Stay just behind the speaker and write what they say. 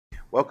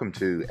Welcome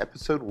to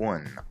episode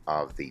 1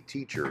 of the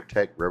Teacher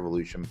Tech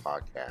Revolution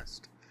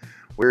podcast.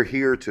 We're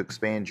here to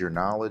expand your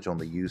knowledge on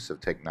the use of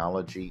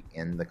technology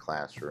in the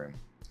classroom.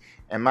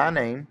 And my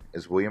name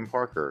is William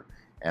Parker,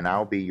 and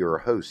I'll be your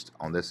host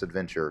on this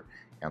adventure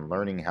and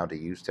learning how to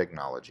use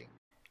technology.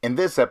 In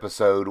this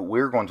episode,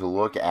 we're going to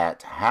look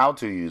at how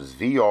to use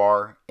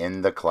VR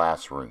in the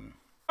classroom.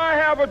 I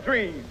have a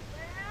dream.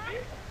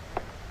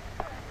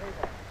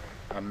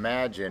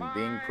 Imagine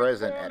being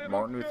present at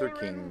Martin Luther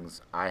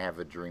King's I Have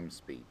a Dream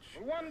speech,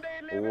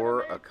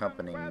 or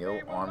accompanying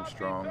Neil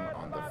Armstrong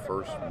on the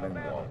first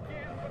moonwalk.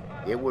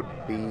 It would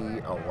be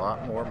a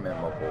lot more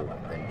memorable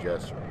than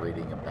just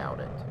reading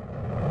about it.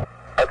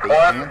 The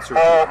answer to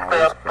all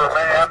these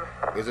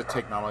questions is a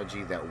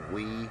technology that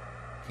we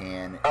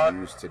can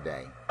use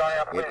today.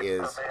 It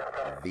is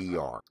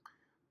VR.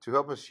 To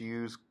help us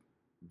use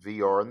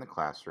VR in the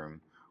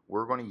classroom,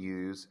 we're going to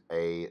use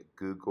a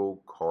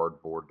Google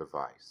Cardboard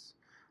device.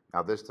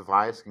 Now, this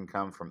device can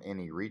come from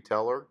any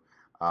retailer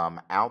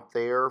out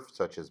there,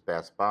 such as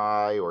Best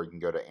Buy, or you can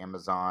go to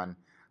Amazon,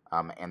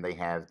 and they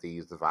have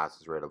these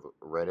devices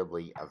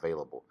readily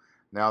available.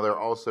 Now, they're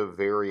also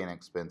very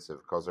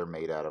inexpensive because they're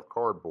made out of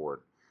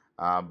cardboard,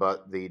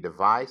 but the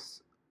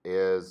device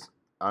is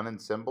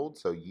unassembled,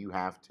 so you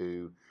have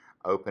to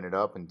open it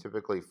up and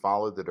typically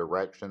follow the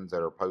directions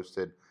that are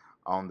posted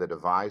on the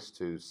device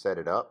to set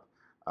it up.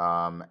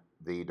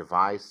 The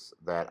device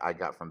that I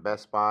got from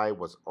Best Buy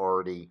was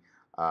already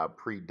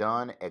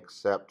pre-done,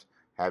 except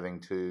having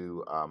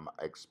to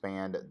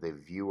expand the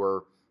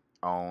viewer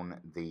on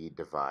the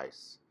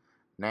device.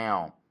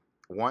 Now,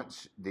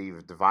 once the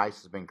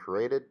device has been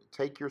created,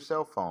 take your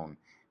cell phone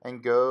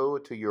and go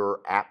to your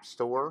app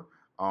store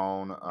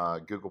on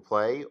Google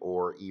Play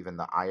or even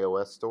the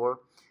iOS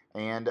store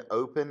and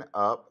open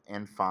up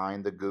and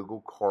find the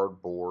Google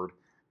Cardboard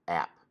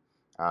app.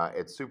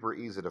 It's super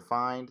easy to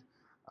find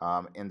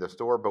in the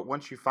store, but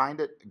once you find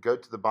it, go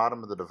to the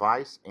bottom of the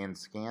device and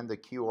scan the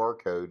QR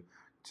code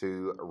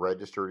to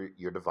register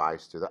your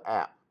device to the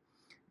app.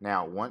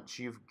 Now, once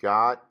you've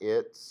got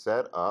it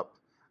set up,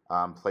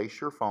 place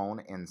your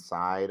phone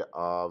inside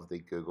of the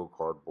Google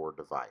Cardboard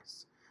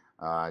device.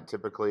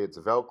 Typically, it's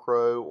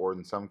Velcro, or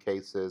in some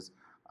cases,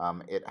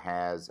 it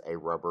has a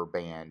rubber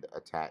band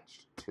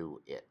attached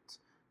to it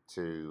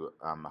to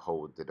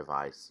hold the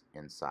device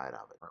inside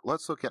of it.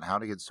 Let's look at how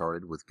to get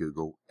started with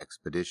Google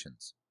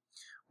Expeditions.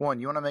 One,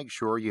 you want to make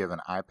sure you have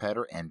an iPad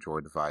or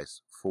Android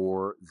device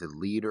for the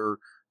leader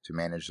to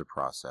manage the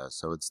process.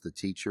 So it's the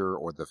teacher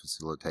or the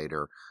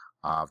facilitator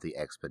of the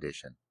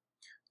expedition.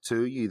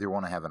 Two, you either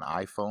want to have an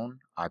iPhone,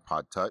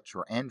 iPod Touch,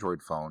 or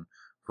Android phone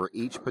for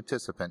each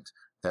participant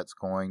that's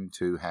going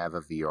to have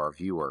a VR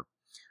viewer.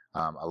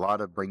 A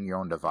lot of bring your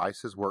own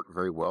devices work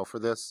very well for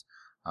this,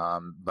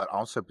 but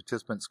also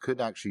participants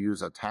could actually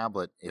use a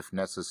tablet if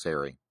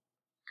necessary.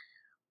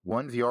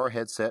 One VR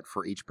headset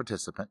for each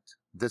participant.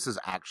 This is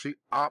actually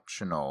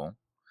optional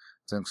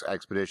since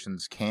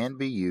expeditions can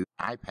be used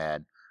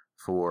iPad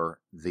for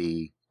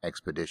the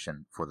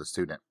expedition for the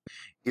student.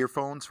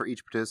 Earphones for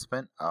each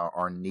participant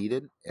are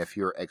needed if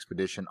your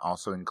expedition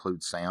also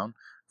includes sound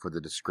for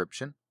the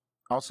description.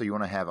 Also, you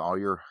want to have all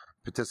your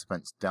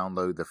participants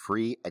download the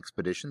free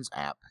Expeditions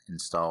app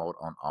installed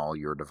on all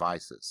your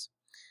devices.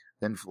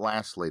 Then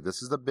lastly,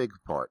 this is the big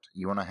part.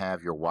 You want to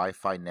have your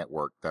Wi-Fi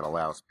network that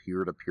allows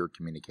peer-to-peer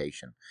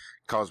communication.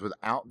 Because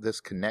without this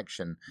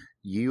connection,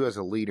 you as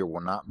a leader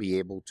will not be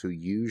able to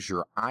use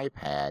your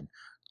iPad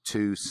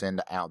to send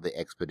out the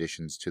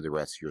expeditions to the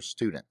rest of your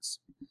students.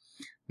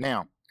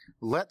 Now,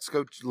 let's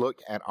go look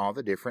at all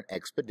the different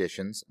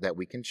expeditions that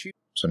we can choose.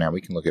 So now we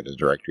can look at the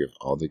directory of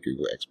all the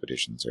Google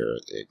expeditions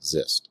that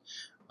exist.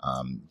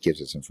 Gives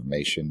us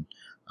information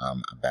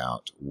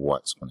about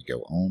what's going to go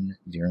on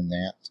during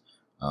that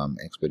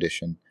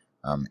expedition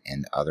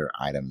and other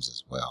items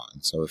as well.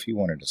 And so if you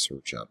wanted to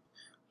search up,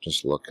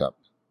 just look up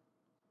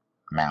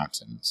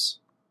mountains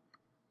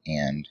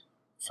and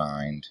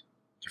find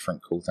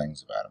different cool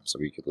things about them. So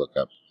we could look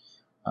up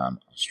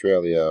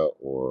Australia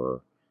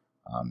or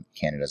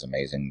Canada's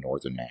amazing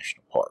northern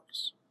national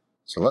parks.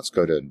 So let's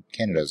go to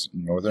Canada's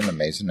northern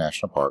amazing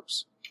national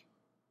parks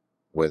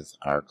with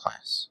our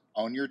class.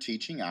 On your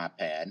teaching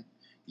iPad,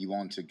 you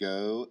want to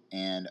go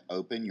and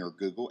open your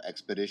Google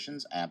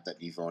Expeditions app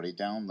that you've already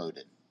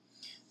downloaded.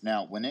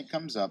 Now, when it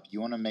comes up,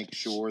 you want to make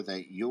sure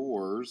that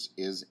yours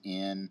is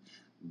in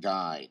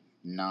Guide,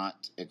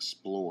 not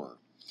Explore.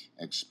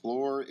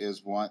 Explore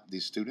is what the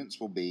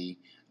students will be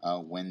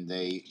when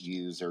they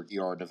use their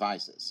VR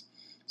devices.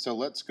 So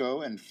let's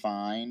go and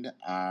find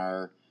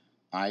our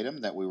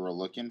item that we were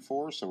looking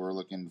for. So we're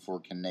looking for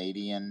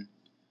Canadian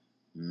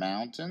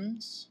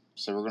mountains.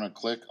 So we're going to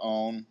click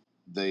on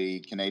the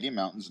Canadian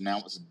mountains. Now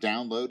it's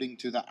downloading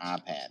to the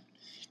iPad.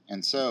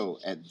 And so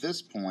at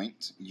this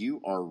point,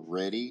 you are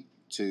ready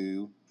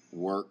to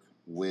work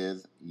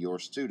with your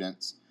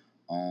students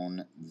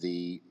on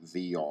the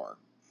VR.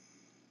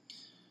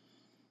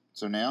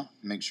 So now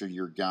make sure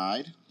your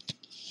guide,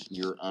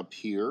 you're up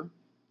here.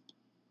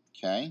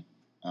 Okay.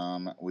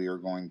 We are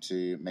going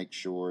to make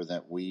sure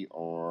that we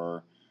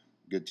are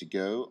good to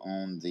go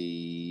on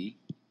the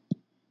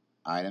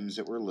items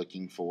that we're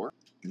looking for.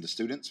 And the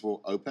students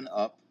will open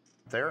up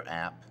their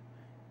app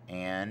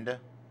and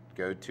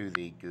go to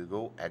the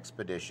Google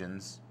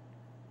Expeditions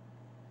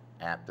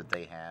app that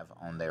they have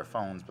on their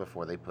phones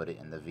before they put it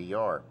in the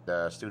VR.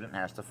 The student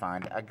has to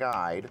find a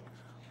guide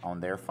on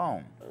their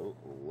phone. So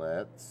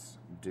let's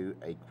do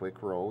a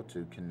quick roll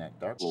to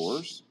connect our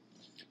explorers.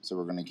 So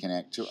we're going to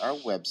connect to our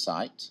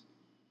website,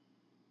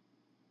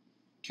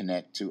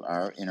 connect to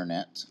our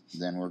internet.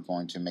 Then we're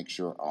going to make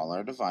sure all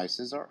our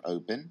devices are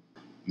open.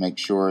 Make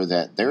sure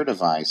that their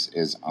device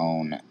is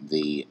on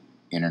the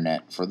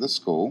internet for the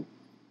school.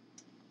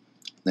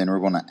 Then we're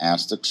going to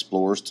ask the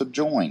explorers to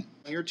join.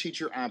 On your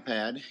teacher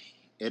iPad,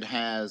 it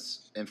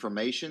has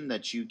information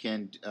that you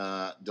can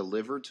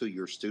deliver to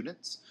your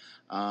students.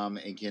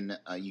 You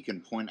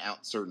can point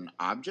out certain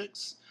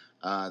objects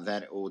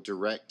that it will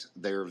direct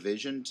their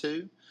vision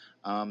to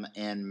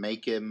and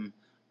make them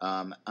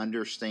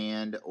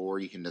understand, or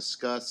you can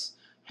discuss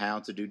how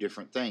to do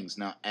different things.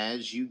 Now,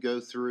 as you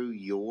go through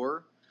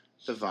your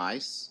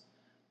device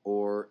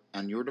or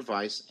on your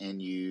device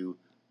and you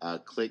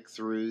click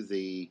through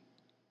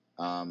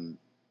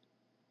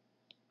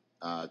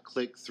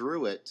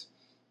it,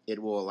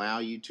 it will allow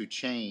you to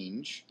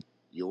change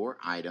your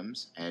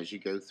items as you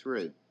go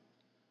through.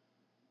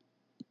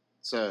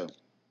 So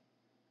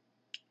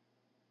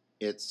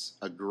it's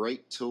a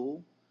great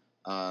tool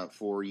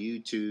for you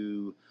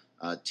to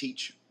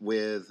teach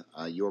with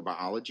your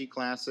biology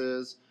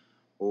classes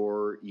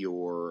or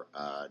your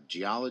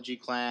geology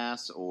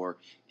class or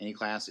any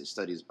class that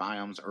studies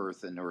biomes,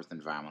 earth, and earth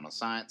environmental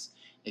science.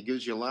 It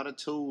gives you a lot of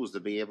tools to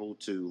be able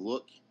to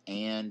look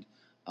and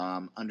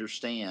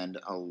understand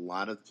a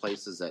lot of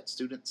places that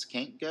students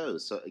can't go.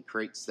 So it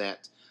creates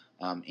that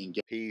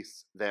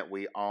piece that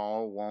we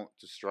all want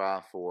to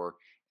strive for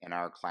in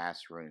our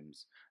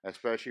classrooms,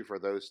 especially for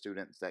those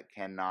students that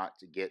cannot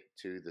get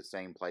to the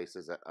same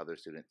places that other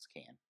students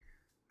can.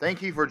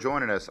 Thank you for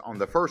joining us on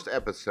the first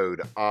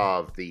episode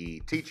of the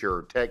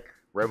Teacher Tech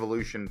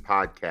Revolution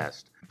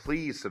podcast.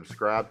 Please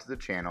subscribe to the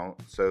channel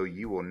so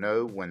you will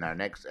know when our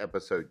next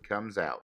episode comes out.